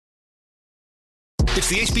It's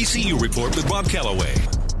the HBCU Report with Bob Calloway.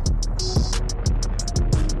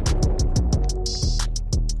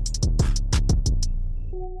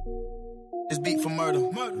 It's beat for murder.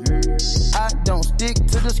 I don't stick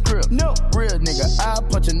to the script. No. Real nigga, I'll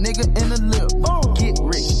punch a nigga in the lip. Get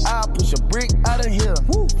rich, I'll push a brick out of here.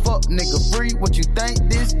 Woo. Fuck nigga free, what you think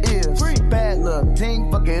this is? Free. Bad luck, ting,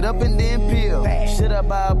 fuck it up and then peel. Bad. Should I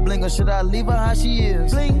buy a bling or should I leave her how she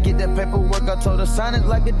is? Bling. Get that paperwork, I told her sign it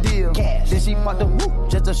like a deal. Cash. Then she popped the whoop,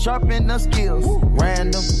 just to sharpen her skills. Woo.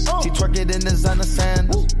 Random, she twerk it in designer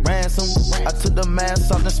sandals. Ransom, I took the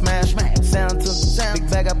mask off the smash. Sound to big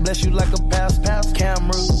bag, I bless you like a pass.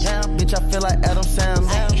 Camera, bitch, I feel like Adam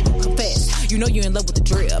Sandler. Confess, you know you're in love with the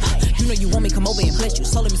drip. You know you want me come over and bless you,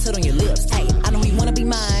 so let me sit on your lips. Hey, I know he wanna be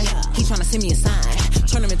mine. He tryna send me a sign,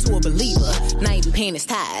 turn him into a believer. Now he be paying his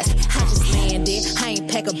tithes. I just landed, I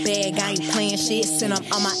ain't pack a bag, I ain't playing shit. Sent him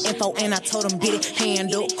all my info and I told him get it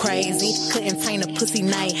handled. Crazy, couldn't tame a pussy,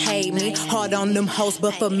 now he hate me. Hard on them hoes,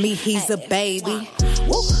 but for me he's a baby.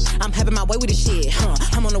 Woo, I'm having my way with this shit,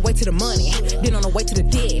 I'm on the way to the money, then on the way to the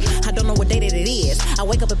dick. I don't know what day that it is. I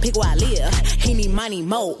wake up and pick where I live. He need money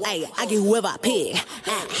more. Ay, I get whoever I pick.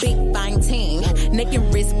 Big fine team, neck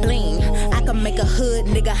and wrist bling. I can make a hood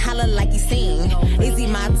nigga holler like he sing. Is he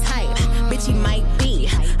my type? Bitch, he might be.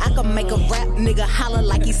 I can make a rap nigga holler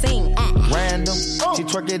like he sing. Random, she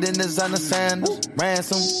twerk it in designer sandals.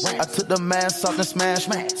 Ransom, I took the mask off and smash.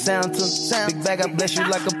 Sound to big bag, I bless you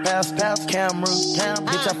like a pass. Camera,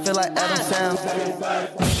 bitch, I feel like Adam Sandler.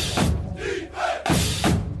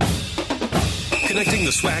 Connecting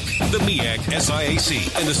the SWAC, the MEAC,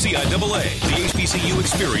 SIAC, and the CIAA. The HBCU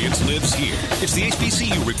experience lives here. It's the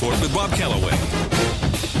HBCU Report with Bob Calloway.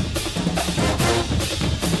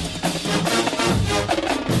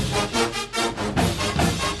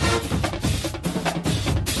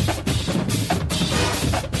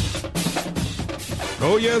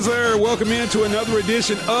 Oh, yes, sir. Welcome into another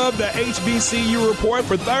edition of the HBCU Report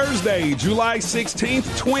for Thursday, July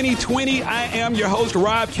 16th, 2020. I am your host,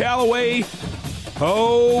 Rob Calloway.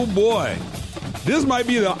 Oh, boy. This might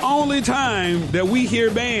be the only time that we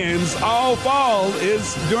hear bands all fall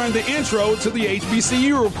is during the intro to the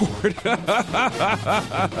HBCU Report.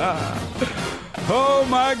 Oh,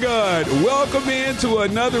 my God. Welcome into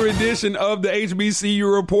another edition of the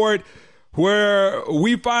HBCU Report, where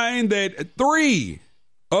we find that 3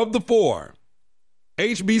 of the 4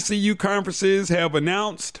 HBCU conferences have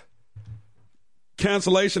announced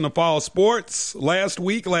cancellation of fall sports. Last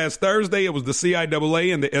Thursday, it was the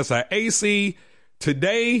CIAA and the SIAC.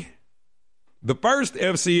 Today, the first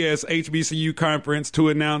FCS HBCU conference to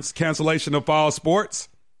announce cancellation of fall sports,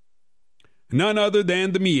 none other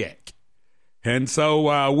than the MEAC. And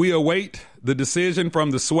so we await the decision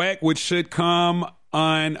from the SWAC, which should come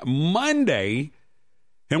on Monday.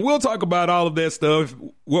 And we'll talk about all of that stuff,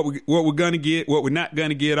 what we're going to get, what we're not going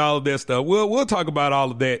to get, all of that stuff. We'll talk about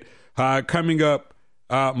all of that coming up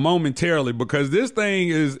momentarily, because this thing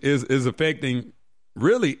is affecting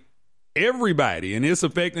really everybody. And it's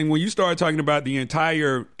affecting, when you start talking about the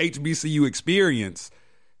entire HBCU experience,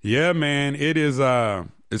 yeah, man, it is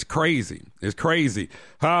it's crazy. It's crazy.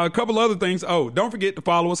 A couple other things. Oh, don't forget to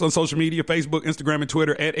follow us on social media, Facebook, Instagram, and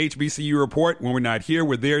Twitter at HBCU Report. When we're not here,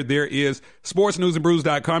 we're there. There is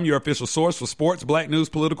sportsnewsandbrews.com, your official source for sports, black news,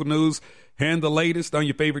 political news, and the latest on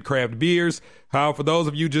your favorite craft beers. For those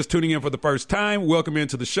of you just tuning in for the first time, welcome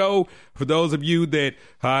into the show. For those of you that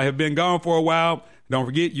have been gone for a while, don't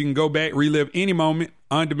forget, you can go back, relive any moment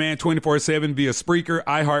on demand 24/7 via Spreaker,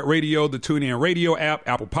 iHeartRadio, the TuneIn Radio app,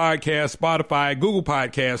 Apple Podcasts, Spotify, Google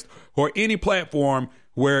Podcasts, or any platform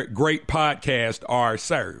where great podcasts are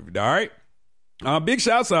served. All right. Big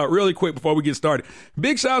shouts out really quick before we get started.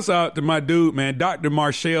 Big shouts out to my dude, man, Dr.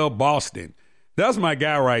 Marshall Boston. That's my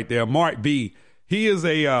guy right there, Mark B. He is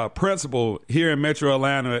a principal here in Metro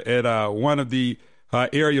Atlanta at one of the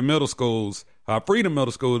area middle schools, Freedom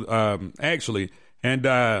Middle School, actually.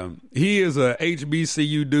 And he is a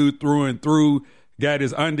HBCU dude through and through, got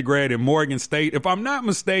his undergrad at Morgan State. If I'm not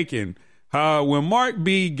mistaken, when Mark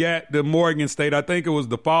B got to Morgan State, I think it was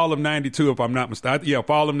the fall of 92, if I'm not mistaken. Yeah,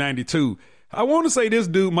 fall of 92. I want to say this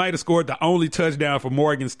dude might have scored the only touchdown for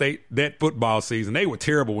Morgan State that football season. They were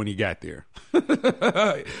terrible when he got there.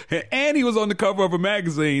 And he was on the cover of a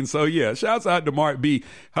magazine. So, yeah, shouts out to Mark B.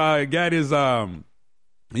 Got his...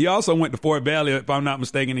 He also went to Fort Valley, if I'm not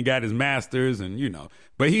mistaken, and got his master's, and,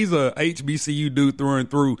 but he's a HBCU dude through and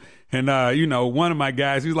through. And, one of my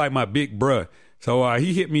guys, he's like my big bruh. So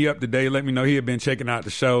he hit me up today, let me know he had been checking out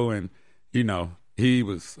the show, and, he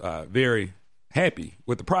was very happy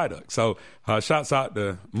with the product. So shouts out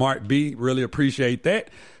to Mark B. Really appreciate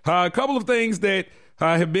that. A couple of things that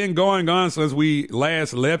have been going on since we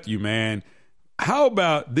last left you, man. How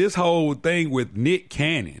about this whole thing with Nick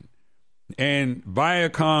Cannon and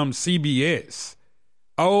Viacom CBS?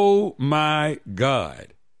 Oh, my God.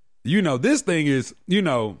 This thing is,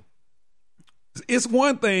 it's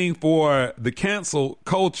one thing for the cancel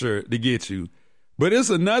culture to get you, but it's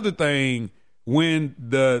another thing when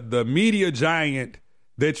the media giant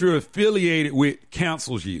that you're affiliated with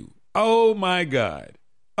cancels you. Oh, my God.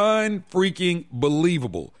 Unfreaking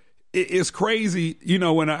believable. It's crazy.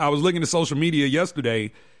 When I was looking at social media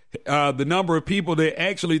yesterday, the number of people that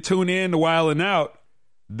actually tune in to Wild 'N Out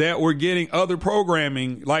that were getting other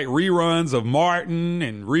programming like reruns of Martin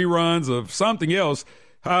and reruns of something else,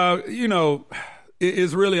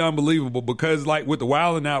 it's really unbelievable because like with the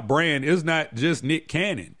Wild 'N Out brand, it's not just Nick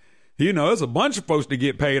Cannon. It's a bunch of folks that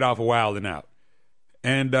get paid off of Wild 'N Out.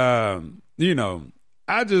 And,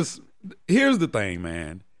 here's the thing,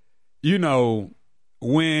 man.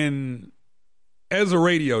 When as a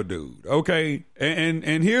radio dude, okay,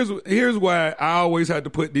 and here's why I always have to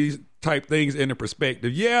put these type things into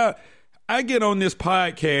perspective. Yeah, I get on this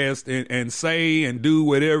podcast and say and do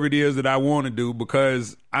whatever it is that I want to do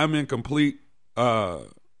because I'm in complete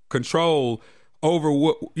control over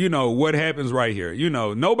what happens right here.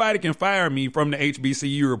 Nobody can fire me from the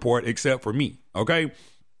HBCU report except for me, okay?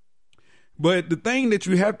 But the thing that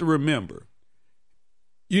you have to remember,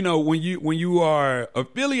 when you are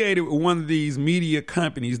affiliated with one of these media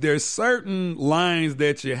companies, there's certain lines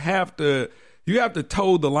that you have to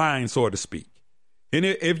toe the line, so to speak. And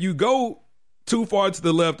if you go too far to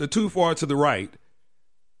the left or too far to the right,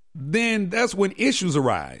 then that's when issues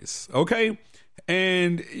arise, okay?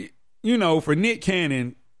 And, for Nick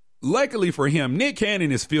Cannon, luckily for him, Nick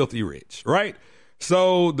Cannon is filthy rich, right?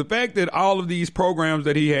 So the fact that all of these programs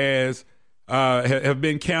that he has have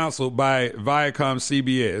been canceled by Viacom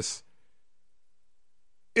CBS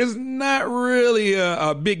is not really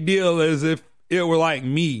a big deal as if it were like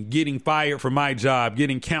me getting fired from my job,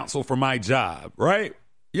 getting canceled from my job, right?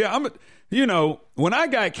 Yeah, when I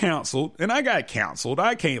got canceled, I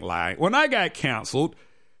can't lie. When I got canceled,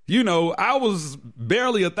 I was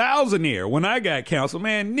barely a thousandaire when I got canceled.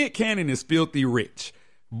 Man, Nick Cannon is filthy rich.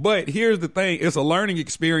 But here's the thing. It's a learning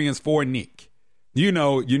experience for Nick.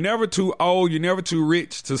 You're never too old. You're never too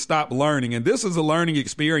rich to stop learning. And this is a learning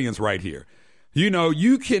experience right here.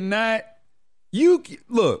 You cannot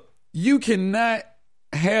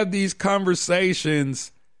have these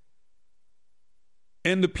conversations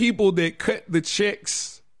and the people that cut the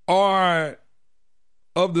checks are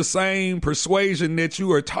of the same persuasion that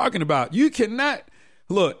you are talking about. You cannot,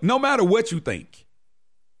 no matter what you think,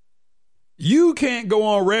 you can't go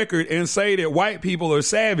on record and say that white people are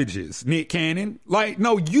savages, Nick Cannon.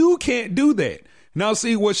 No, you can't do that. Now,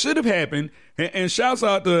 see, what should have happened, and shouts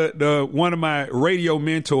out to one of my radio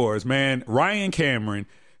mentors, man, Ryan Cameron.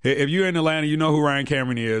 If you're in Atlanta, you know who Ryan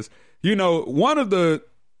Cameron is. One of the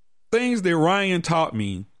things that Ryan taught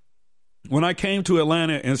me when I came to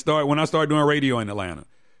Atlanta and when I started doing radio in Atlanta,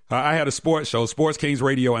 I had a sports show, Sports Kings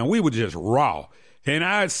Radio, and we were just raw. And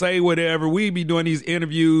I'd say whatever. We'd be doing these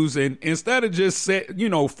interviews, and instead of just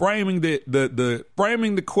framing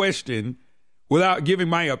the question without giving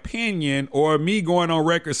my opinion or me going on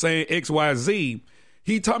record saying X, Y, Z,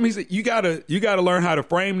 he taught me, he said, you gotta learn how to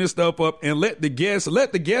frame this stuff up and let the guests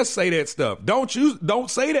say that stuff. Don't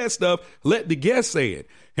say that stuff. Let the guests say it.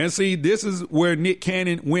 And see, this is where Nick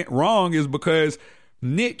Cannon went wrong, is because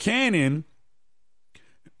Nick Cannon,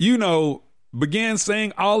 began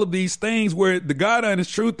saying all of these things where the God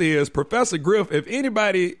honest truth is, Professor Griff, if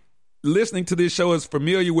anybody listening to this show is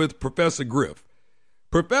familiar with Professor Griff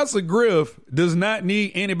does not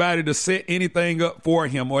need anybody to set anything up for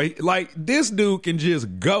him. Or this dude can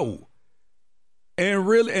just go.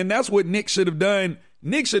 And that's what Nick should have done.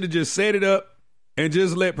 Nick should have just set it up and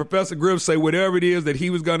just let Professor Griff say whatever it is that he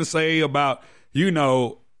was going to say about,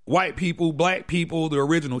 white people, black people, the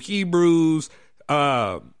original Hebrews,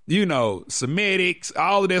 Semitics,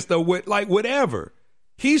 all of that stuff, whatever.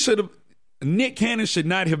 Nick Cannon should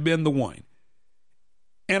not have been the one.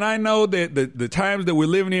 And I know that the times that we're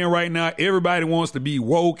living in right now, everybody wants to be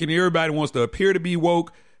woke and everybody wants to appear to be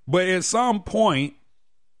woke. But at some point,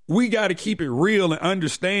 we got to keep it real and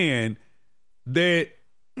understand that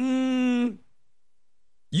you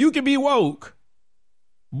can be woke,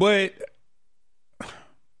 but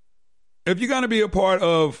if you're going to be a part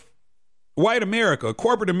of white America,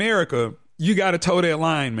 corporate America, you got to toe that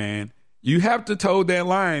line, man. You have to toe that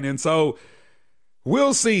line. And so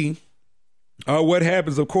we'll see what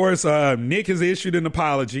happens. Of course, Nick has issued an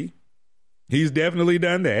apology. He's definitely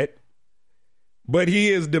done that. But he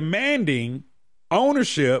is demanding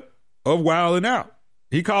ownership of Wild 'N Out.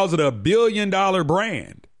 He calls it a $1 billion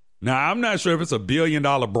brand. Now, I'm not sure if it's a $1 billion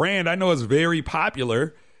brand. I know it's very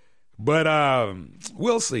popular, but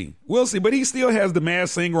we'll see. We'll see. But he still has the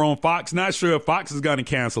Masked Singer on Fox. Not sure if Fox is going to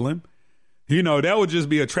cancel him. You know, that would just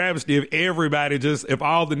be a travesty if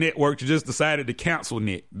all the networks just decided to cancel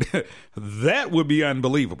Nick. That would be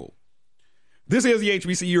unbelievable. This is the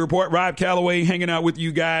HBCU Report. Rob Calloway hanging out with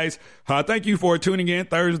you guys. Thank you for tuning in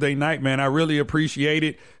Thursday night, man. I really appreciate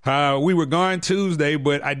it. We were gone Tuesday,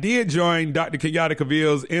 but I did join Dr. Kenyatta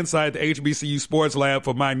Cavill's inside the HBCU Sports Lab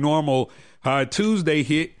for my normal Tuesday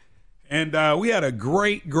hit. And we had a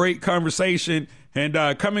great conversation.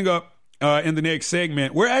 And coming up in the next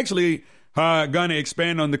segment, we're actually going to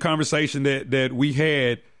expand on the conversation that we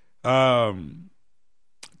had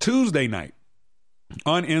Tuesday night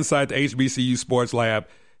on Inside the HBCU Sports Lab.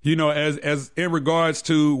 You know, as in regards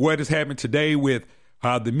to what has happened today with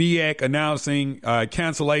the MEAC announcing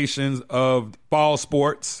cancellations of fall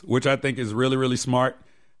sports, which I think is really, really smart.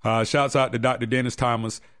 Shouts out to Dr. Dennis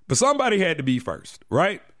Thomas. But somebody had to be first,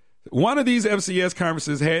 right? One of these FCS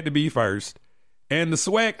conferences had to be first. And the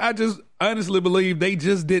SWAC, I just honestly believe they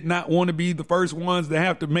just did not want to be the first ones to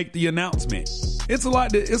have to make the announcement. It's a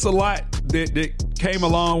lot that came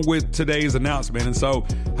along with today's announcement. And so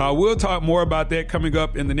we'll talk more about that coming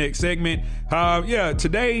up in the next segment.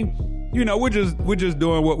 Today, you know, we're just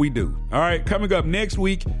doing what we do. All right, coming up next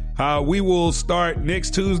week, we will start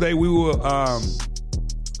next Tuesday. We will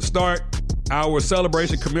start our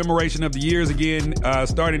celebration commemoration of the years again,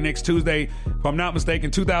 starting next Tuesday. If I'm not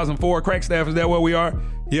mistaken, 2004. Crackstaff, is that where we are?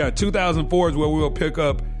 Yeah, 2004 is where we will pick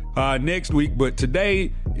up next week. But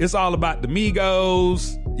today, it's all about the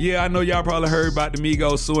Migos. Yeah, I know y'all probably heard about the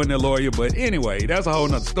Migos suing their lawyer, but anyway, that's a whole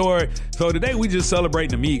nother story. So today, we just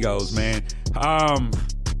celebrating the Migos, man.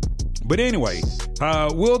 But anyway,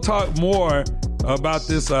 we'll talk more about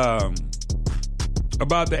this, about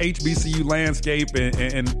the HBCU landscape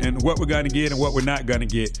and what we're going to get and what we're not going to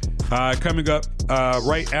get. Coming up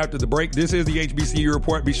right after the break. This is the HBCU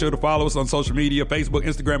Report. Be sure to follow us on social media, Facebook,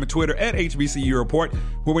 Instagram, and Twitter at HBCU Report.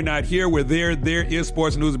 When we're not here, we're there. There is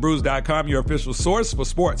sportsnewsandbrews.com, your official source for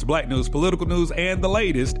sports, black news, political news, and the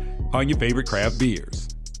latest on your favorite craft beers.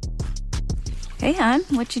 Hey, hon,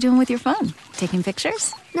 what you doing with your phone? Taking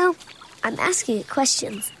pictures? No, I'm asking it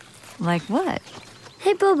questions. Like what?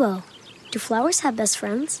 Hey, Bobo, do flowers have best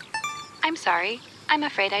friends? I'm sorry. I'm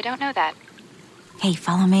afraid I don't know that. Hey,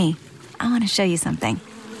 follow me. I want to show you something.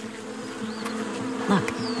 Look,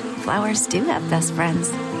 flowers do have best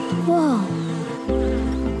friends. Whoa.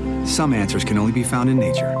 Some answers can only be found in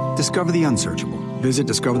nature. Discover the unsearchable. Visit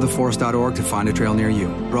discovertheforest.org to find a trail near you.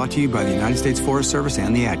 Brought to you by the United States Forest Service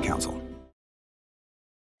and the Ad Council.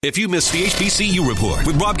 If you missed the HBCU Report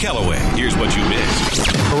with Rob Calloway, here's what you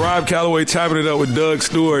missed. Rob Calloway chopping it up with Doug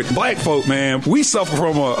Stewart. Black folk, man, we suffer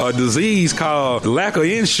from a disease called lack of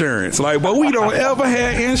insurance. But we don't ever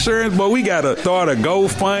have insurance, but we got to start a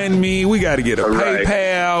GoFundMe. We got to get a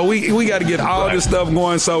PayPal. We got to get all this stuff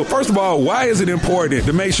going. So, first of all, why is it important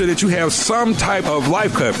to make sure that you have some type of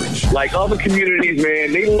life coverage? Like other communities,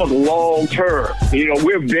 man, they look long term. You know,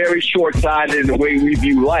 we're very short-sighted in the way we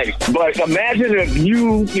view life. But imagine if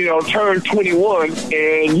you turned 21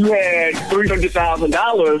 and you had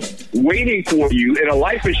 $300,000 waiting for you in a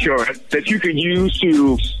life insurance that you could use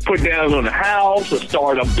to put down on a house or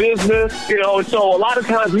start a business, and so a lot of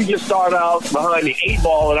times we just start out behind the 8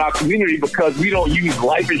 ball in our community because we don't use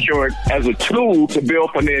life insurance as a tool to build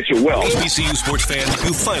financial wealth. HBCU sports fan,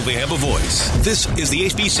 you finally have a voice. This is the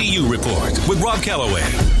HBCU Report with Rob Calloway.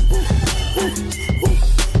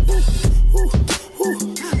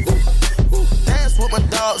 With my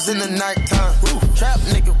dogs in the nighttime. Trap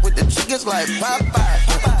nigga with the chickens like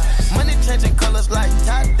Popeye. Money changing colors like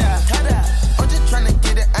tie-dye. I'm just trying to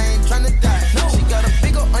get it, I ain't trying to die. She got a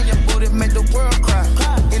big ol' on your booty, make the world cry.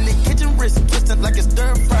 In the kitchen, wrist twisted like it's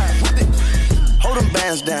stir fry. Whip it. Hold them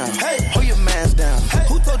bands down. Hey, hold your mans down. Hey.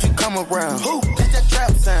 Who told you come around? Who? That's that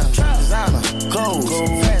trap sound. Designer, clothes,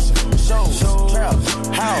 fashion, shows, trap,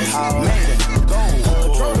 house, made it, gold.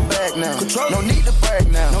 Control the bag now. No need to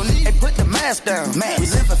brag now. No need. Hey, put the mask down. We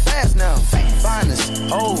living fast now. Finest,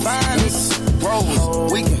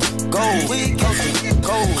 rose, we can go.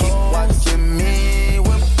 Cold. Watching me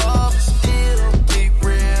when Bob still be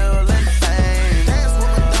real and fame. Dance with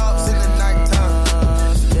my dogs in the nighttime.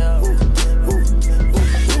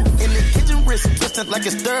 In the kitchen, wrist twisted like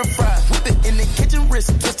it's stir fry. Whip it in the kitchen, wrist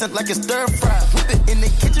twisted twisted like it's stir fry. Whip it in the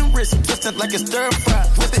kitchen, wrist twisted like it's stir fry.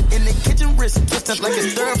 Whip it in the kitchen, wrist twisted like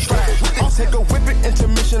it's stir fry. I'll take a whip it,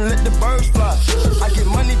 intermission, let the birds fly. I get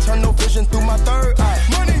money, turn no vision through my third eye.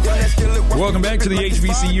 Money, welcome back to the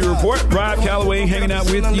HBCU Report. Rob Calloway hanging out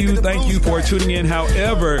with you. Thank you for tuning in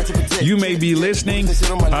however you may be listening.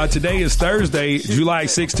 Today is Thursday, July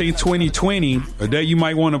 16th, 2020, a day you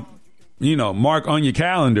might want to, mark on your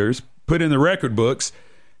calendars, put in the record books,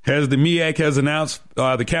 as the MEAC has announced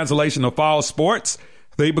the cancellation of fall sports.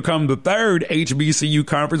 They become the third HBCU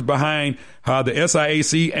conference behind the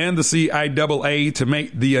SIAC and the CIAA to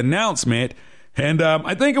make the announcement. And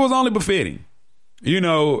I think it was only befitting,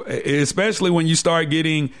 especially when you start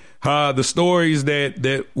getting the stories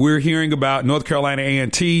that we're hearing about. North Carolina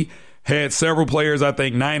A&T had several players, I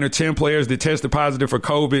think 9 or 10 players that tested positive for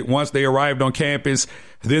COVID once they arrived on campus.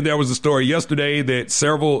 Then there was a story yesterday that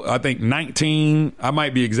several, I think 19, I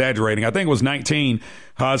might be exaggerating, I think it was 19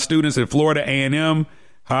 students at Florida A&M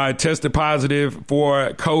tested positive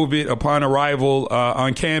for COVID upon arrival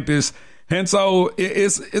on campus. And so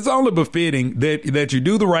it's only befitting that you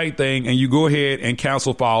do the right thing and you go ahead and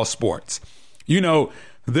cancel fall sports.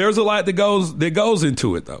 There's a lot that goes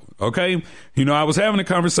into it, though. OK, I was having a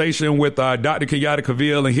conversation with Dr. Kenyatta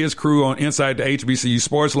Cavill and his crew on Inside the HBCU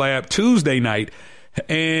Sports Lab Tuesday night.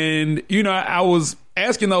 And, I was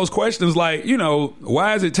asking those questions like,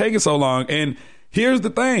 why is it taking so long? And here's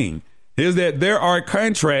the thing is that there are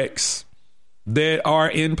contracts that are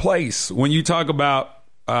in place. When you talk about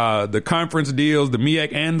the conference deals, the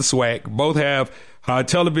MEAC and the SWAC both have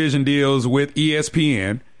television deals with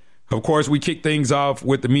ESPN. Of course, we kick things off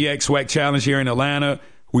with the MEAC SWAC Challenge here in Atlanta.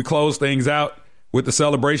 We close things out with the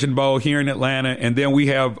Celebration Bowl here in Atlanta. And then we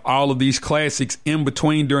have all of these classics in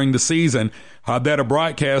between during the season that are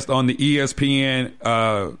broadcast on the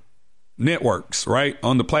ESPN networks, right?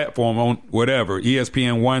 On the platform, on whatever,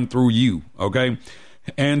 ESPN 1 through U, okay?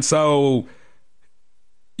 And so,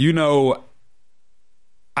 I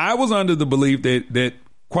was under the belief that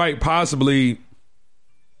quite possibly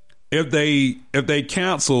if they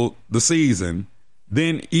cancel the season,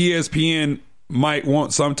 then ESPN might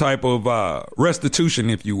want some type of restitution,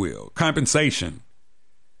 if you will, compensation.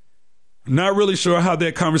 Not really sure how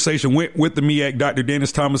that conversation went with the MEAC, Dr.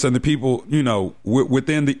 Dennis Thomas, and the people,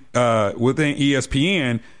 within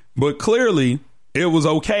ESPN, but clearly it was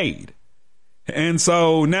okayed. And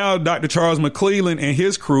so now Dr. Charles McClelland and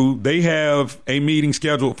his crew, they have a meeting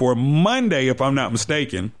scheduled for Monday, if I'm not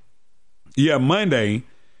mistaken. Yeah, Monday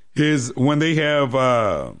is when they have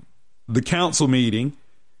the council meeting,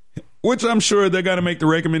 which I'm sure they're going to make the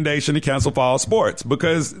recommendation to cancel fall sports.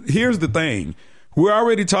 Because here's the thing. We're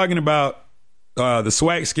already talking about the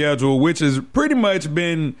SWAC schedule, which has pretty much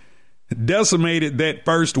been decimated that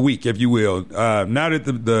first week, if you will. Now that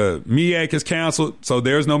the MEAC is canceled, so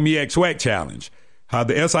there's no MEAC SWAC challenge.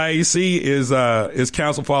 The SIAC is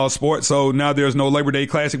canceled fall sports, so now there's no Labor Day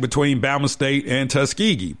Classic between Bama State and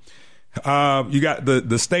Tuskegee. You got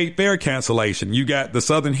the State Fair cancellation. You got the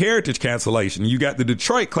Southern Heritage cancellation. You got the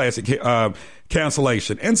Detroit Classic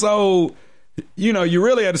cancellation. And so, you're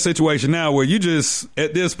really at a situation now where you just,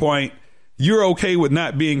 at this point, you're okay with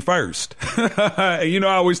not being first. I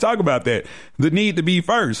always talk about that, the need to be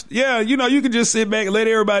first. Yeah, you can just sit back and let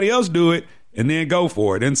everybody else do it and then go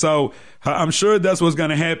for it. And so I'm sure that's what's going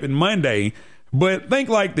to happen Monday. But think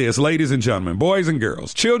like this, ladies and gentlemen, boys and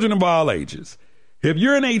girls, children of all ages. If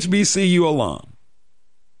you're an HBCU alum,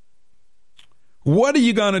 what are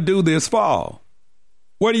you going to do this fall?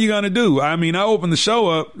 What are you going to do? I mean, I opened the show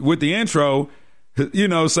up with the intro,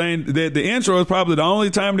 saying that the intro is probably the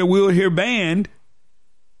only time that we'll hear band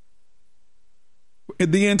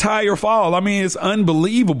the entire fall. I mean, it's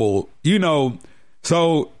unbelievable,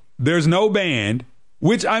 so there's no band,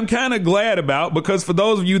 which I'm kind of glad about, because for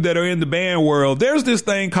those of you that are in the band world, there's this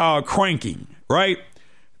thing called cranking, right?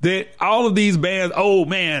 That all of these bands, we're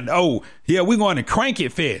going to Crank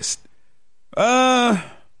It Fest.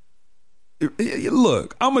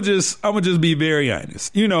 Look, I'm gonna just be very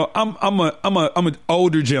honest. I'm an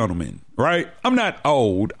older gentleman, right? I'm not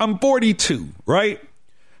old. I'm 42, right?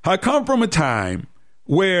 I come from a time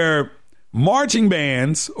where marching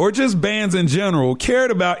bands, or just bands in general, cared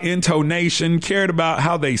about intonation, cared about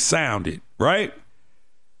how they sounded, right?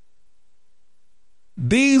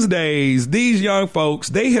 These days, these young folks,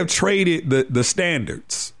 they have traded the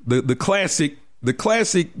standards, the classic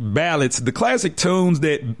ballads, the classic tunes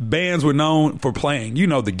that bands were known for playing.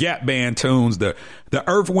 The Gap Band tunes, the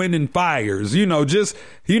Earth, Wind and Fires,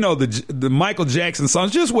 the Michael Jackson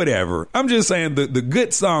songs, just whatever. I'm just saying the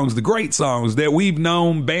good songs, the great songs that we've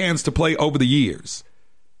known bands to play over the years.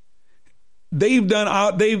 they've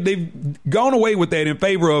gone away with that in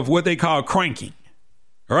favor of what they call cranking.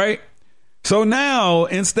 Right? So now,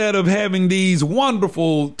 instead of having these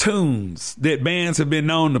wonderful tunes that bands have been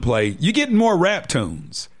known to play, you get more rap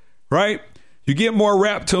tunes, right? You get more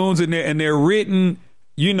rap tunes, and they're written,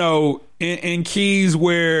 in keys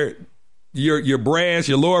where your brass,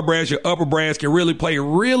 your lower brass, your upper brass can really play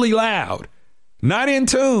really loud. Not in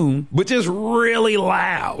tune, but just really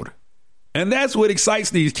loud. And that's what excites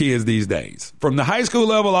these kids these days, from the high school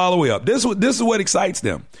level all the way up. This is what excites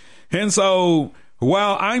them. And so,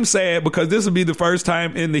 while I'm sad because this will be the first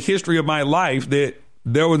time in the history of my life that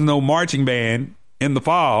there was no marching band in the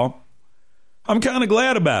fall, I'm kind of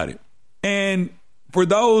glad about it. And for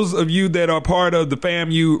those of you that are part of the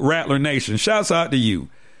FAMU Rattler Nation, shouts out to you,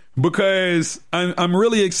 because I'm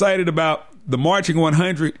really excited about the Marching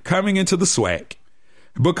 100 coming into the SWAC,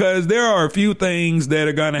 because there are a few things that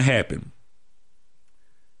are going to happen.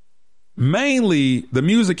 Mainly, the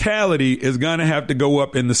musicality is going to have to go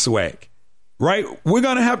up in the SWAC. Right? We're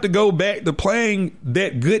going to have to go back to playing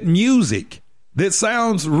that good music that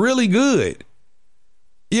sounds really good.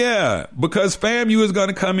 Yeah, because FAMU is going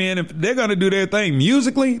to come in and they're going to do their thing.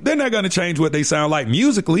 Musically, they're not going to change what they sound like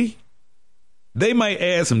musically. They might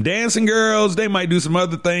add some dancing girls. They might do some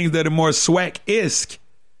other things that are more SWAC-esque.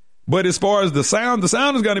 But as far as the sound is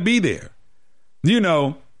going to be there.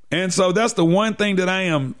 And so that's the one thing that I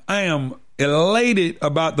am elated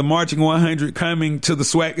about the Marching 100 coming to the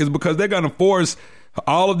SWAC, is because they're going to force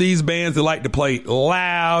all of these bands that like to play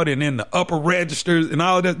loud and in the upper registers and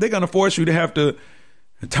all of that. They're going to force you to have to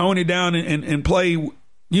tone it down and play,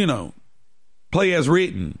 play as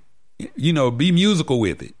written, be musical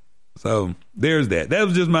with it. So there's that. That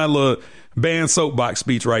was just my little band soapbox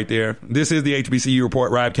speech right there. This is the HBCU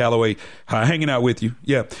Report. Rob Calloway hanging out with you.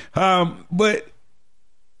 Yeah. But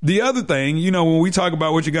the other thing, when we talk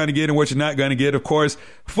about what you're going to get and what you're not going to get, of course,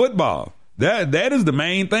 football. That is the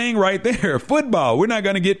main thing right there. Football. We're not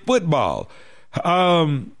going to get football.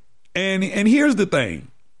 And here's the thing.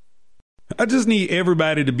 I just need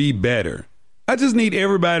everybody to be better. I just need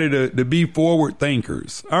everybody to be forward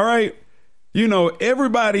thinkers. All right.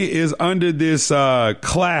 Everybody is under this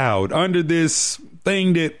cloud, under this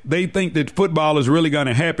thing that they think that football is really going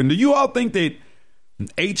to happen. Do you all think that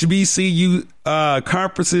HBCU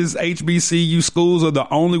conferences, HBCU schools are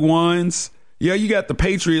the only ones? Yeah, you got the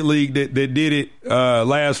Patriot League that did it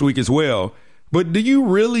last week as well. But do you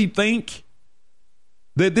really think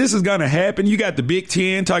that this is going to happen? You got the Big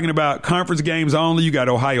Ten talking about conference games only. You got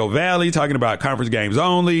Ohio Valley talking about conference games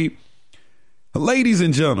only. Ladies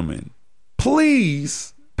and gentlemen,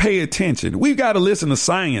 please pay attention. We've got to listen to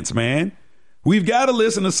science, man. We've got to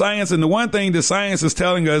listen to science. And the one thing that science is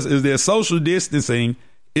telling us is that social distancing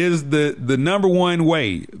is the number one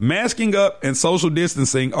way. Masking up and social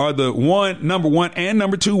distancing are the number one and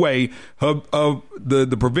number two way of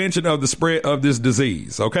the prevention of the spread of this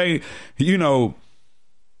disease. Okay.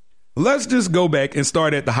 Let's just go back and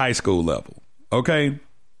start at the high school level. Okay.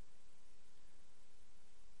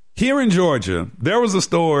 Here in Georgia, there was a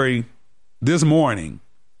story this morning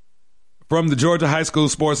from the Georgia High School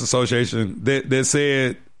Sports Association that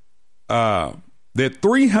said that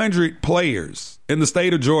 300 players in the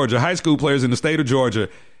state of Georgia, high school players in the state of Georgia,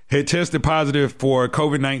 had tested positive for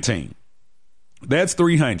COVID-19. That's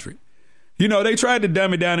 300. They tried to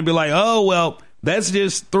dumb it down and be like, oh, well, that's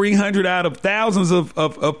just 300 out of thousands of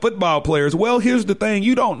football players. Well, here's the thing.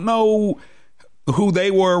 You don't know who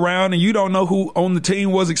they were around, and you don't know who on the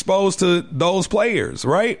team was exposed to those players,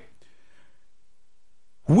 right?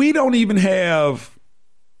 We don't even have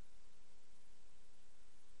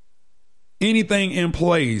anything in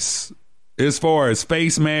place as far as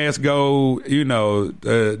face masks go. We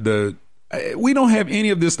don't have any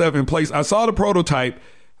of this stuff in place. I saw the prototype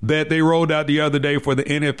that they rolled out the other day for the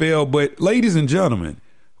NFL, but ladies and gentlemen,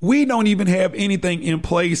 we don't even have anything in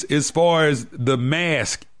place as far as the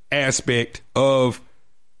mask aspect of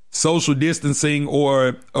social distancing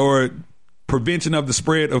or prevention of the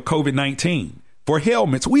spread of COVID-19. For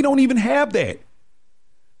helmets, we don't even have that.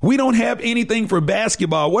 We don't have anything for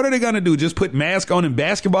basketball. What are they going to do? Just put masks on in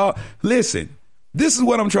basketball? Listen, this is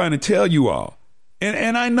what I'm trying to tell you all.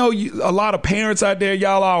 And I know a lot of parents out there,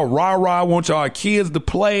 y'all all rah-rah, want y'all kids to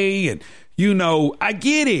play. And, I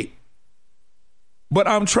get it. But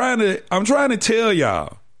I'm trying to tell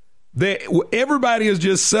y'all that everybody is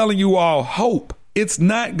just selling you all hope. It's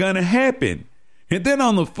not going to happen. And then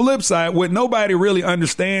on the flip side, what nobody really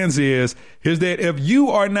understands is that if you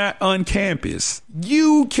are not on campus,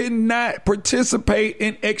 you cannot participate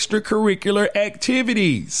in extracurricular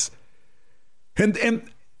activities. And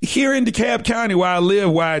here in DeKalb County, where I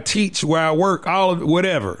live, where I teach, where I work, all of it,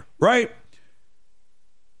 whatever, right?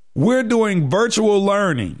 we're doing virtual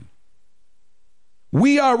learning.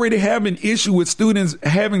 We already have an issue with students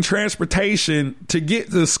having transportation to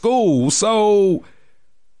get to school. So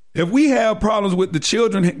if we have problems with the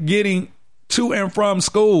children getting to and from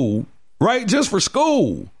school, right, just for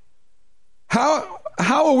school, how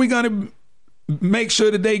are we going to make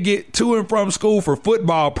sure that they get to and from school for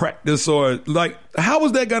football practice, or like, how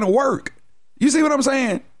is that going to work? You see what I'm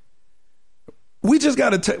saying? We just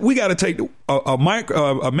got to take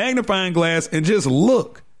a magnifying glass and just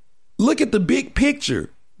look at the big picture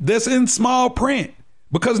that's in small print,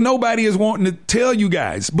 because nobody is wanting to tell you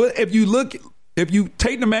guys. But if you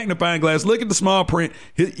take the magnifying glass, look at the small print,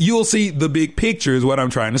 you'll see the big picture is what I'm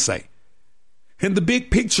trying to say. And the big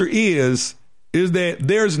picture is that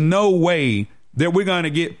there's no way that we're going to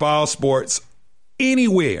get fall sports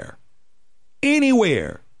anywhere.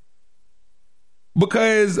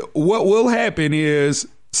 Because what will happen is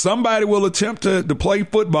somebody will attempt to play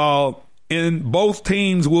football, and both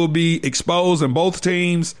teams will be exposed and both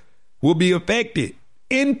teams will be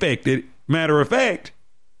infected, matter of fact.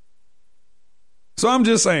 So I'm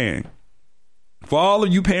just saying, for all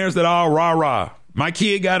of you parents that are rah-rah, my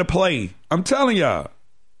kid got to play. I'm telling y'all,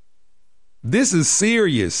 this is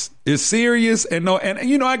serious. It's serious. And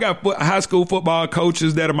you know, I got high school football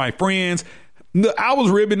coaches that are my friends. I was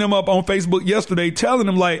ribbing them up on Facebook yesterday, telling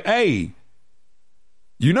them like, hey,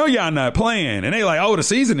 you know, y'all not playing. And they like, oh, the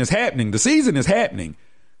season is happening. The season is happening.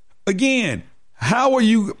 Again, how are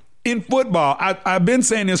you in football? I've been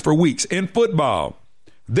saying this for weeks. In football,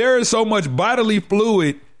 there is so much bodily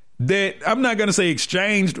fluid that I'm not going to say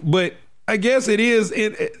exchanged, but I guess it is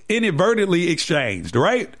inadvertently exchanged,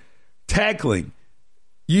 right? Tackling.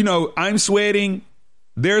 You know, I'm sweating.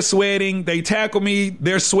 They're sweating. They tackle me.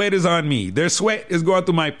 Their sweat is on me. Their sweat is going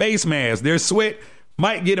through my face mask. Their sweat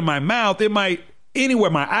might get in my mouth. It might anywhere,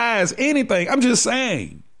 my eyes, anything. I'm just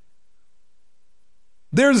saying.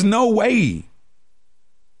 There's no way.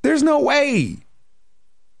 There's no way.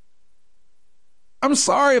 I'm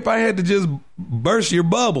sorry if I had to just burst your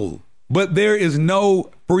bubble, but there is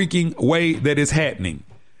no freaking way that it's happening.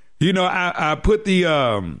 You know, I put the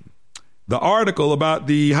article about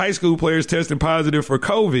the high school players testing positive for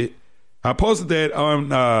COVID. I posted that on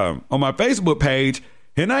my Facebook page,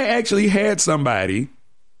 and I actually had somebody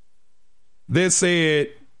that said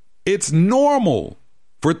it's normal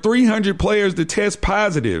for 300 players to test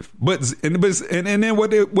positive, and then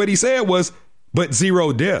what he said was, but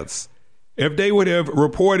 0 deaths. If they would have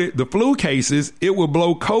reported the flu cases, it would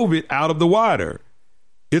blow COVID out of the water.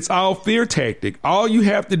 It's all fear tactic. All you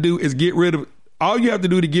have to do to get rid of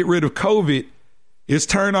COVID is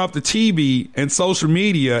turn off the TV and social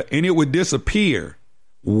media, and it would disappear.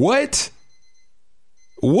 What?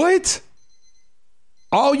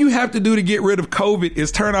 All you have to do to get rid of COVID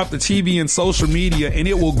is turn off the TV and social media, and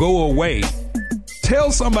it will go away.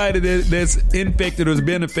 Tell somebody that's infected or has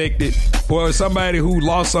been affected, or somebody who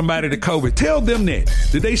lost somebody to COVID, tell them that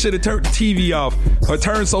they should have turned the TV off or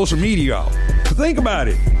turned social media off. Think about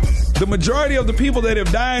it. The majority of the people that have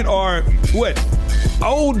died are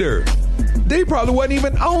older. They probably wasn't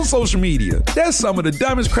even on social media. That's some of the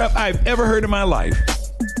dumbest crap I've ever heard in my life.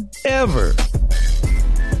 Ever.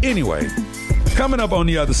 Anyway, coming up on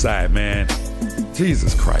the other side, man.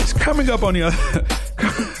 Jesus Christ. Coming up on the other...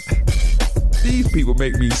 These people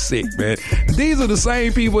make me sick, man. These are the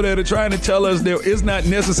same people that are trying to tell us that it's not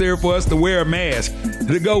necessary for us to wear a mask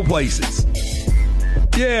to go places.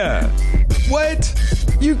 Yeah. What?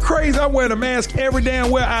 You crazy? I'm wearing a mask every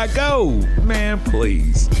damn where I go. Man,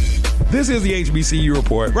 please. This is the HBCU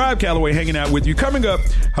Report. Rob Calloway hanging out with you. Coming up,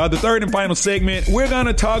 the third and final segment, we're going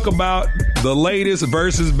to talk about the latest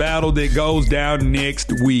versus battle that goes down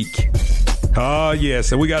next week. Oh,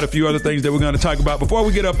 yes. And we got a few other things that we're going to talk about. Before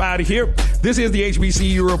we get up out of here, this is the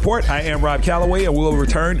HBCU Report. I am Rob Calloway, and we'll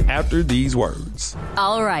return after these words.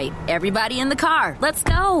 All right, everybody in the car. Let's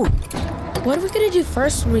go. What are we going to do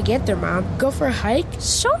first when we get there, Mom? Go for a hike?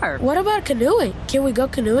 Sure. What about canoeing? Can we go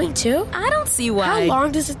canoeing, too? I don't see why. How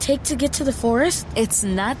long does it take to get to the forest? It's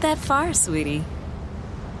not that far, sweetie.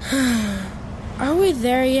 Are we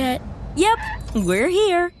there yet? Yep, we're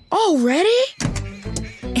here. Already?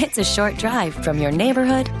 It's a short drive from your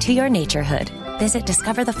neighborhood to your naturehood. Visit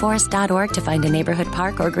discovertheforest.org to find a neighborhood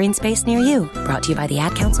park or green space near you. Brought to you by the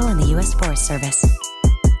Ad Council and the U.S. Forest Service.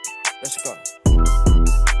 Let's go.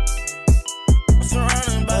 I'm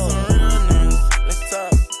surrounded by some real niggas. Let's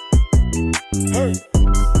talk. Hey.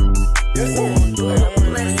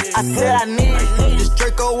 I said I need this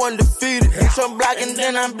Draco Draco undefeated. Hit your block and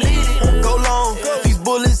then I'm bleeding. Go long, these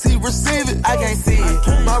bullets he receive it. I can't see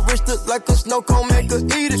it. My wrist look like a snow cone, make her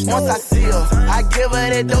eat it. Once I see her, I give her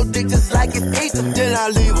that dope dick just like it's ether. Then I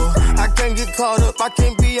leave her. I can't get caught up, I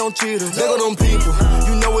can't be on cheaters. Look at them people,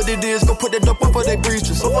 you know what it is. Go put that dope up for they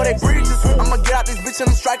breaches. Before they breaches, I'ma get out this bitch and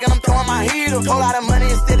I'm striking, I'm throwing my heater. Whole lot of money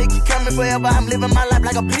and still it keep coming forever. I'm living my life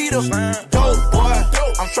like a Peter. Dope boy,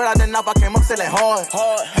 I'm straight out the knife, I came up selling hard.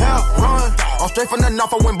 Hell run, I'm straight from the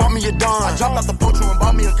knife, I went bought me a dime. I dropped out the poacher and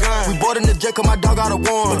bought me a gun. We bought in the jet cause my dog got a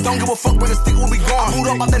one. But don't give a fuck when the stick when we gone. I boot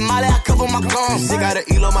up out that molly, I cover my guns. Sick out of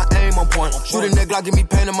Elo, my aim on point. Shoot a neck Glock, give me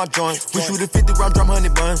pain in my joint. We shoot a 50 round drum, honey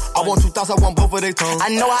bun. I want 2 thoughts, I want both of they tongues. I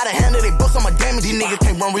know how to handle they books, I'm a damage. These niggas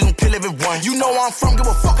can't run, we gon' kill everyone. You know where I'm from, give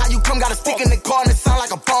a fuck how you come. Got a stick in the car and it sound like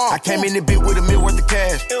a bomb. I came in the bit with $1 million worth of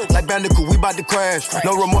cash. Like Bandicoot, we bout to crash.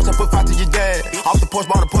 No remorse, I put 5 to your dad. Off the porch,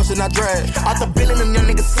 bought a push and I drag. Out the bill and them young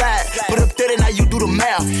niggas slide. Put up 30, now you do the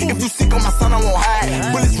math. If you sick on my son, I won't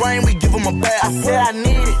hide. Bullets rain, we give him a bath. I said I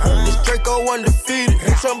need it. This Draco undefeated.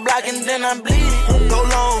 Hit your block and then I'm bleeding. Go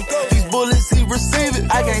long, these bullets he receive it.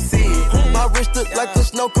 I can't see it. My wrist look like a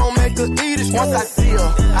snow cone, make her eat it. Once I see her,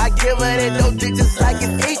 I give her that dope dick just like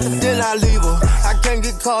it's ether. Then I leave her. I can't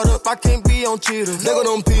get caught up, I can't be on cheaters. Look at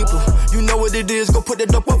them people, you know what it is. Go put that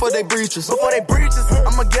dope up for they breaches. Before they breaches,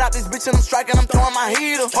 I'ma get out this bitch and I'm striking, I'm throwing my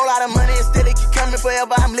heater. Whole lot of money and still it keep coming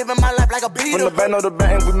forever. I'm living my life like a beater. From the band of the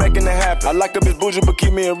band, we making it happen. I like a bitch bougie, but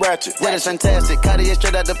keep me a ratchet. That is fantastic. Cartier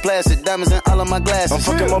straight out the plastic. Diamonds in all of my glasses. I'm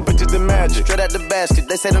fucking more bitches than magic. Straight out the basket.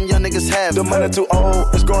 They say them young niggas have the money too old,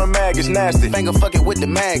 it's growing mag, it's nasty. Finger fucking with the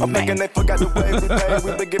mag. I'm thinking they forgot the way we pay.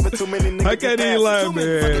 We been giving too many niggas. I can't even lie,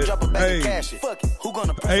 man.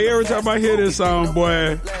 Hey, every time I hear this song,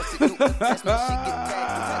 boy.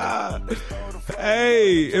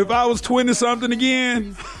 Hey, if I was 20-something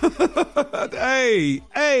again.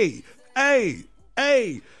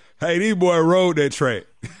 Hey, these boy rode that track.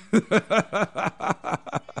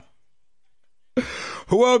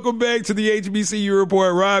 Welcome back to the HBCU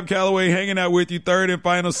Report. Rob Calloway hanging out with you. Third and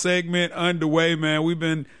final segment underway, man. We've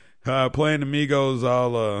been playing Amigos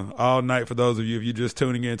all night for those of you if you're just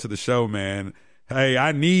tuning into the show, man. Hey,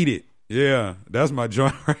 I need it. Yeah, that's my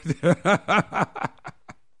joint right there.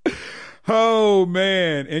 Oh,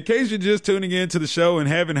 man. In case you're just tuning into the show and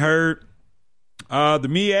haven't heard, the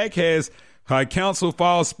MEAC has canceled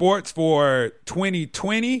fall sports for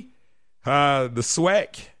 2020. The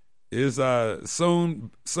SWAC is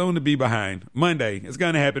soon to be behind. Monday. It's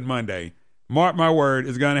going to happen Monday. Mark my word,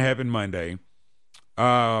 it's going to happen Monday.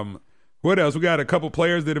 What else? We got a couple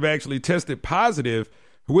players that have actually tested positive,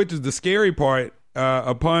 which is the scary part,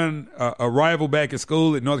 upon arrival back at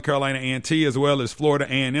school at North Carolina A&T as well as Florida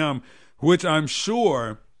A&M, which I'm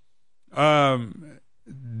sure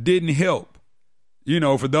didn't help,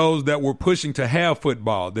 for those that were pushing to have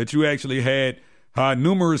football, that you actually had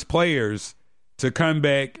numerous players to come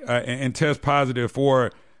back and test positive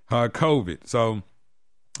for COVID. So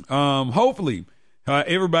hopefully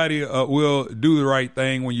everybody will do the right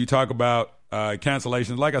thing when you talk about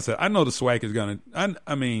cancellations. Like I said, I know the SWAC is going to,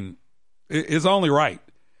 I mean, it's only right.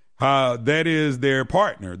 That is their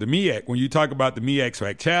partner, the MEAC. When you talk about the MEAC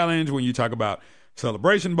SWAC Challenge, when you talk about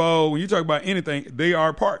Celebration Bowl, when you talk about anything, they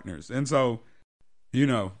are partners. And so,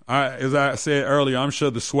 as I said earlier, I'm sure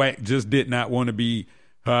the SWAC just did not want to be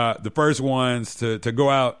the first ones to go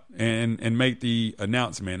out and make the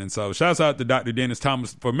announcement. And so shouts out to Dr. Dennis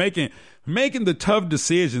Thomas for making the tough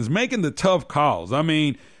decisions, making the tough calls. I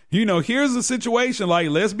mean, here's a situation, like,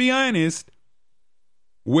 let's be honest,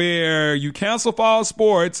 where you cancel fall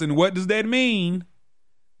sports, and what does that mean?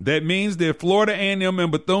 That means that Florida A&M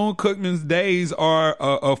and Bethune-Cookman's days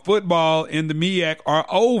of football in the MEAC are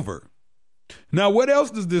over. Now, what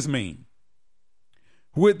else does this mean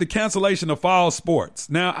with the cancellation of fall sports?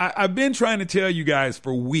 Now, I've been trying to tell you guys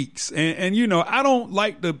for weeks, and I don't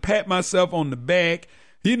like to pat myself on the back.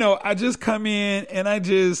 I just come in and I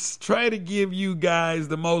just try to give you guys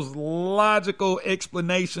the most logical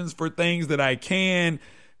explanations for things that I can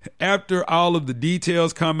after all of the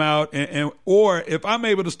details come out, or if I'm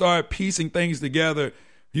able to start piecing things together.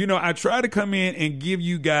 I try to come in and give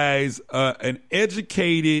you guys an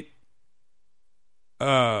educated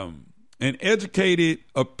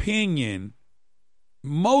opinion,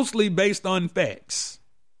 mostly based on facts,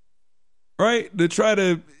 right? To try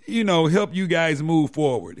to, help you guys move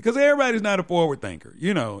forward, because everybody's not a forward thinker.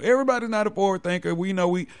 Everybody's not a forward thinker. We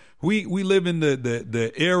live in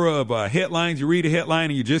the era of headlines. You read a headline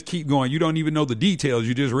and you just keep going. You don't even know the details.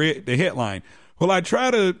 You just read the headline. Well, I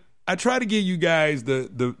try to give you guys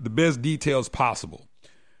the best details possible,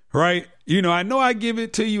 right? I know I give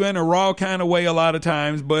it to you in a raw kind of way a lot of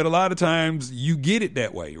times, but a lot of times you get it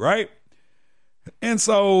that way, right? And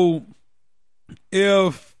so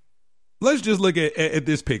let's just look at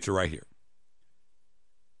this picture right here.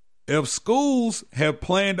 If schools have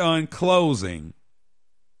planned on closing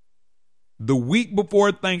the week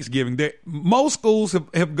before Thanksgiving, most schools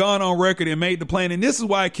have gone on record and made the plan. And this is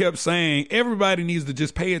why I kept saying everybody needs to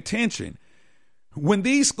just pay attention. When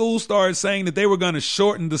these schools started saying that they were going to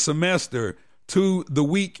shorten the semester to the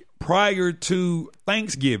week prior to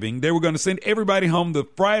Thanksgiving, they were going to send everybody home the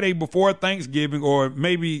Friday before Thanksgiving, or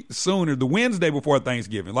maybe sooner, the Wednesday before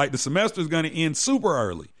Thanksgiving. Like the semester is going to end super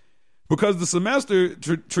early, because the semester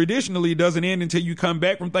traditionally doesn't end until you come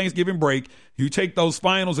back from Thanksgiving break. You take those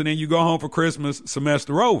finals and then you go home for Christmas,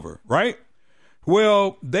 semester over, right?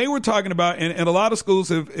 Well, they were talking about, and a lot of schools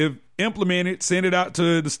have implemented, sent it out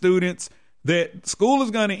to the students, that school is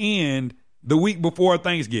going to end the week before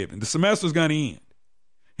Thanksgiving. The semester is going to end.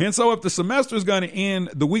 And so if the semester is going to end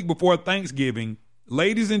the week before Thanksgiving,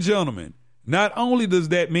 ladies and gentlemen, not only does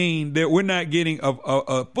that mean that we're not getting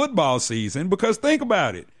a football season, because think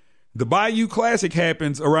about it. The Bayou Classic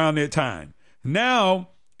happens around that time. Now,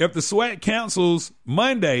 if the SWAC cancels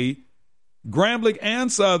Monday, Grambling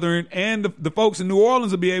and Southern and the folks in New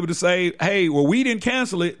Orleans will be able to say, hey, well, we didn't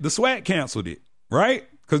cancel it. The SWAC canceled it, right?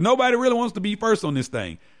 Because nobody really wants to be first on this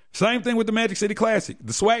thing. Same thing with the Magic City Classic.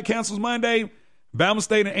 The SWAC cancels Monday. Bama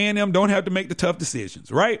State and A&M don't have to make the tough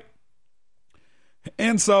decisions, right?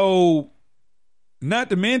 And so, not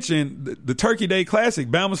to mention the Turkey Day Classic,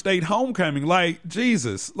 Bama State homecoming. Like,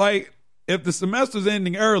 Jesus, like, if the semester's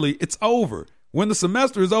ending early, it's over. When the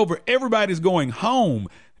semester is over, everybody's going home.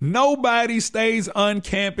 Nobody stays on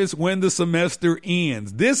campus when the semester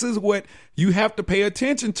ends. This is what you have to pay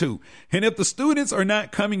attention to. And if the students are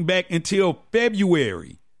not coming back until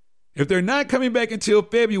February,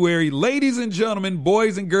 ladies and gentlemen,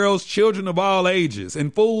 boys and girls, children of all ages,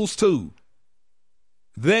 and fools too,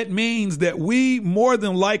 that means that we more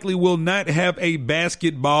than likely will not have a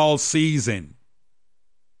basketball season.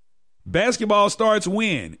 Basketball starts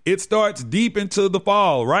when? It starts deep into the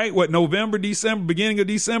fall, right? November, December, beginning of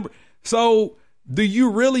December. So do you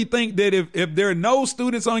really think that if there are no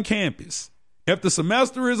students on campus, if the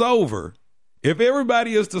semester is over, if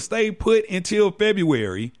everybody is to stay put until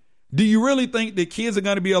February, do you really think that kids are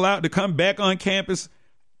going to be allowed to come back on campus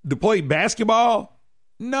to play basketball?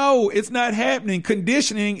 No, it's not happening.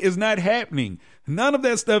 Conditioning is not happening. None of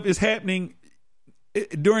that stuff is happening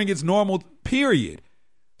during its normal period.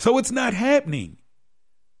 So it's not happening.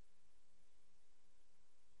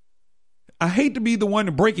 I hate to be the one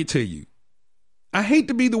to break it to you. I hate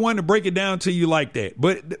to be the one to break it down to you like that.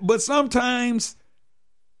 But sometimes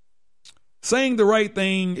saying the right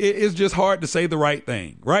thing, it's just hard to say the right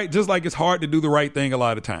thing, right? Just like it's hard to do the right thing a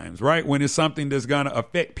lot of times, right? When it's something that's going to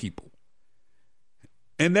affect people.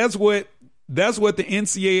 And that's what the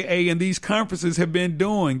NCAA and these conferences have been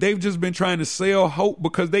doing. They've just been trying to sell hope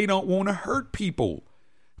because they don't want to hurt people.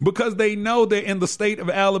 Because they know that in the state of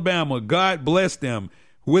Alabama, God bless them,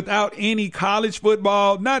 without any college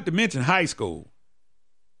football, not to mention high school,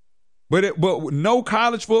 but no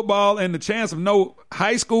college football and the chance of no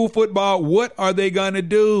high school football, what are they going to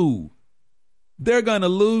do? They're going to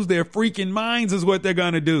lose their freaking minds is what they're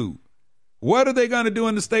going to do. What are they going to do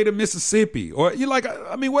in the state of Mississippi? Or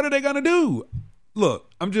what are they going to do? Look,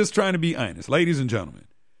 I'm just trying to be honest, ladies and gentlemen.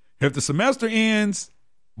 If the semester ends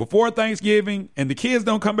before Thanksgiving and the kids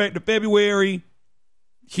don't come back to February,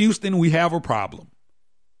 Houston, we have a problem.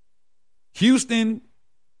 Houston,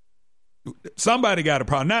 somebody got a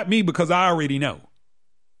problem. Not me, because I already know.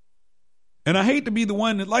 And I hate to be the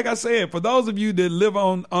one that, like I said, for those of you that live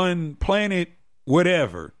on planet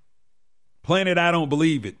whatever, planet I don't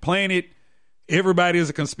believe it, planet everybody is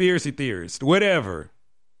a conspiracy theorist, whatever.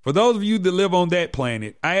 For those of you that live on that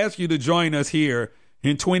planet, I ask you to join us here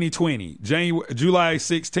in 2020, July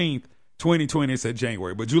 16th, 2020, it said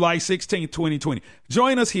January, but July 16th, 2020.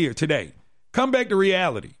 Join us here today. Come back to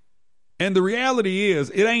reality. And the reality is,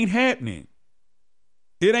 it ain't happening.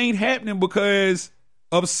 It ain't happening because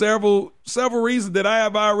of several reasons that I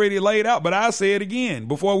have already laid out, but I'll say it again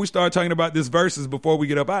before we start talking about this verses before we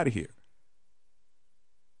get up out of here.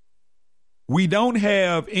 We don't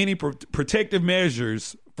have any protective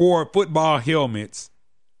measures for football helmets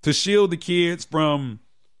to shield the kids from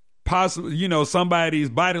possibly, somebody's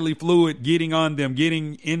bodily fluid getting on them,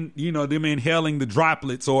 getting in, them inhaling the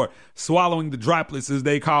droplets or swallowing the droplets as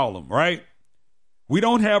they call them, right? We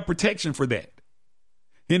don't have protection for that.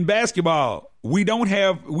 In basketball, we don't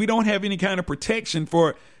have any kind of protection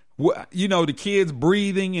for the kids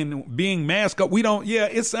breathing and being masked up.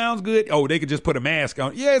 It sounds good. Oh, they could just put a mask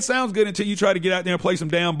on. Yeah, it sounds good until you try to get out there and play some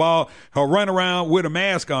damn ball or run around with a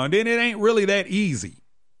mask on. Then it ain't really that easy.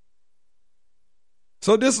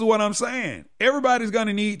 So this is what I'm saying. Everybody's going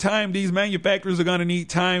to need time. These manufacturers are going to need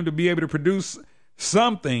time to be able to produce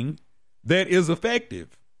something that is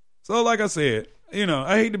effective. So like I said,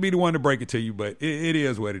 I hate to be the one to break it to you, but it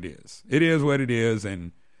is what it is. It is what it is.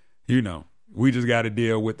 And, we just got to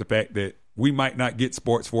deal with the fact that we might not get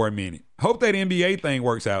sports for a minute. Hope that NBA thing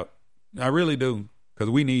works out. I really do, because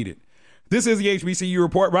we need it. This is the HBCU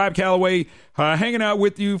Report. Rob Calloway hanging out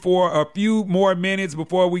with you for a few more minutes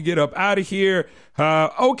before we get up out of here.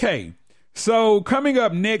 Okay, so coming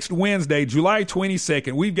up next Wednesday, July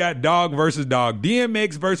 22nd, we've got Dog versus Dog,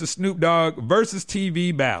 DMX versus Snoop Dogg versus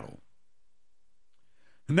TV battle.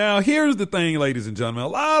 Now, here's the thing, ladies and gentlemen. A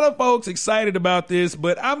lot of folks excited about this,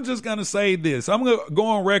 but I'm just going to say this. I'm going to go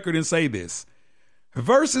on record and say this.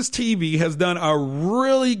 Versus TV has done a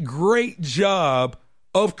really great job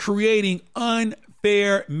of creating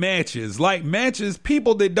unfair matches, like matches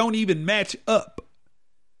people that don't even match up.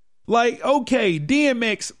 Like, okay,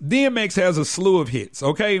 DMX has a slew of hits,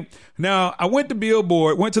 okay? Now, I went to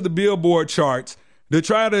the Billboard charts to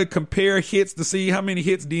try to compare hits to see how many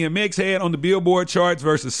hits DMX had on the Billboard charts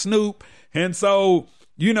versus Snoop. And so,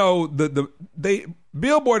 the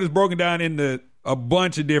Billboard is broken down into a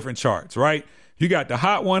bunch of different charts, right? You got the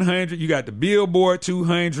Hot 100, you got the Billboard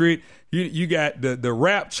 200, you got the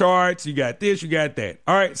rap charts, you got this, you got that.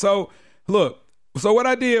 All right, so look, so what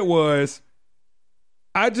I did was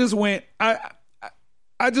I just went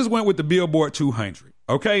with the Billboard 200,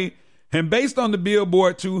 okay? And based on the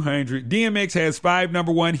Billboard 200, DMX has 5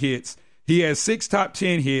 number 1 hits. He has 6 top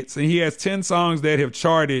 10 hits, and he has 10 songs that have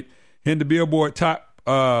charted in the Billboard top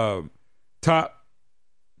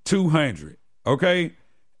 200. Okay,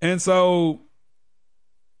 and so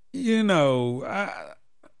DMX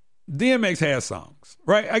has songs,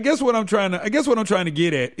 right? I guess what I'm trying to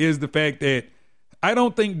get at is the fact that I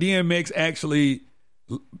don't think DMX actually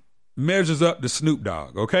measures up to Snoop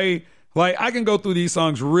Dogg. Okay. Like, I can go through these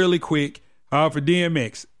songs really quick for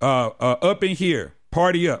DMX. Up in Here,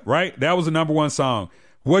 Party Up, right? That was a number 1 song.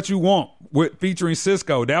 What You Want featuring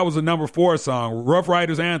Cisco, that was a number 4 song. Rough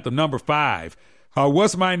Riders Anthem, number 5.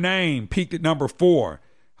 What's My Name peaked at number 4.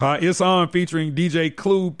 It's On featuring DJ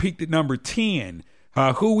Clue peaked at number 10.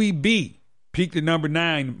 Who We Be peaked at number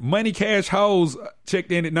 9. Money Cash Hoes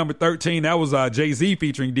checked in at number 13. That was Jay-Z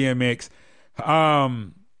featuring DMX.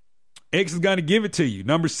 X Is Gonna Give It To You,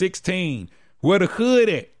 number 16. Where the Hood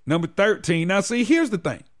At, number 13. Now, see, here's the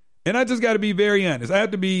thing, and I just got to be very honest. I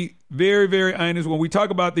have to be very, very honest when we talk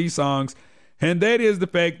about these songs, and that is the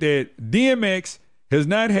fact that DMX has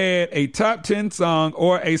not had a top 10 song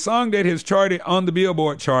or a song that has charted on the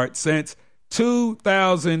Billboard chart since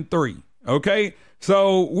 2003, okay?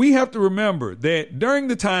 So we have to remember that during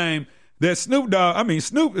the time that Snoop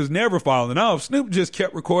has never fallen off. Snoop just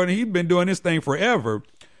kept recording. He's been doing this thing forever.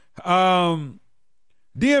 DMX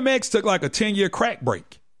took like a 10-year crack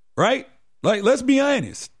break, right? Like, let's be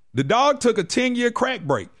honest. The dog took a 10-year crack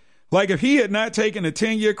break. Like, if he had not taken a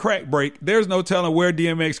 10-year crack break, there's no telling where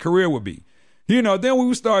DMX's career would be. Then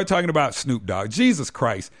we started talking about Snoop Dogg. Jesus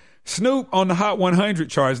Christ. Snoop on the Hot 100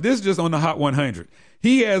 charts. This is just on the Hot 100.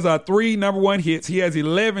 He has 3 number 1 hits. He has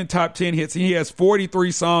 11 top 10 hits. And he has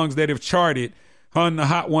 43 songs that have charted on the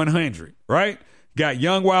Hot 100, right? Got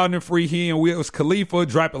Young, Wild, and Free. He and Wiz Khalifa,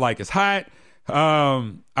 Drop It Like It's Hot.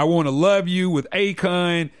 I Want to Love You with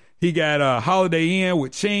Akon. He got Holiday Inn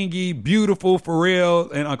with Chingy, Beautiful,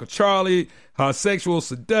 Pharrell, and Uncle Charlie. Sexual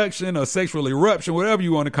Seduction or Sexual Eruption, whatever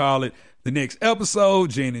you want to call it. The Next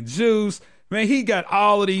Episode, Gin and Juice. Man, he got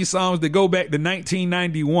all of these songs that go back to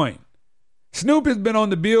 1991. Snoop has been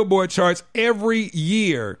on the Billboard charts every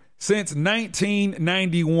year since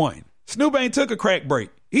 1991. Snoop ain't took a crack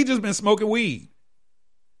break. He just been smoking weed.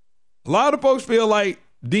 A lot of folks feel like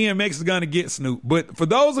DMX is going to get Snoop. But for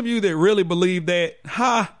those of you that really believe that,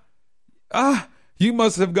 you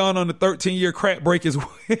must have gone on a 13-year crack break as well.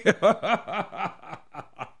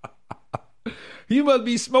 You must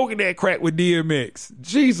be smoking that crack with DMX.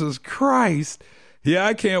 Jesus Christ. Yeah,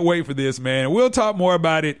 I can't wait for this, man. We'll talk more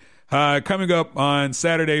about it coming up on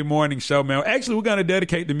Saturday morning show, man. Actually, we're going to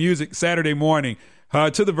dedicate the music Saturday morning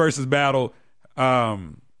to the versus battle.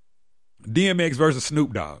 DMX versus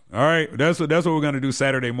Snoop Dogg. All right, that's what we're going to do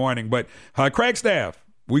Saturday morning. But crack staff,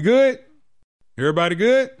 we good? Everybody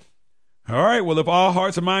good? All right, well, if all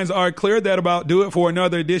hearts and minds are clear, that'll about do it for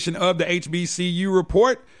another edition of the HBCU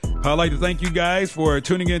Report. I'd like to thank you guys for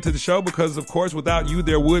tuning into the show because, of course, without you,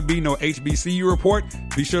 there would be no HBCU Report.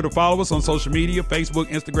 Be sure to follow us on social media, Facebook,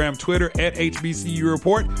 Instagram, Twitter, at HBCU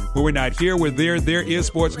Report. Where we're not here, we're there. There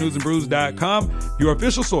is sportsnewsandbrews.com, your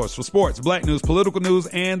official source for sports, black news, political news,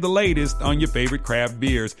 and the latest on your favorite craft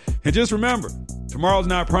beers. And just remember, tomorrow's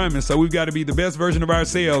not promised, so we've got to be the best version of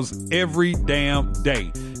ourselves every damn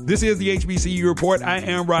day. This is the HBCU Report. I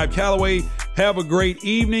am Rob Calloway. Have a great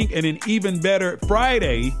evening and an even better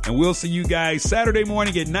Friday. And we'll see you guys Saturday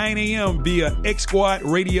morning at 9 a.m. via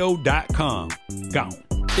xsquadradio.com. Gone.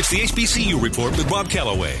 It's the HBCU Report with Rob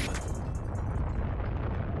Calloway.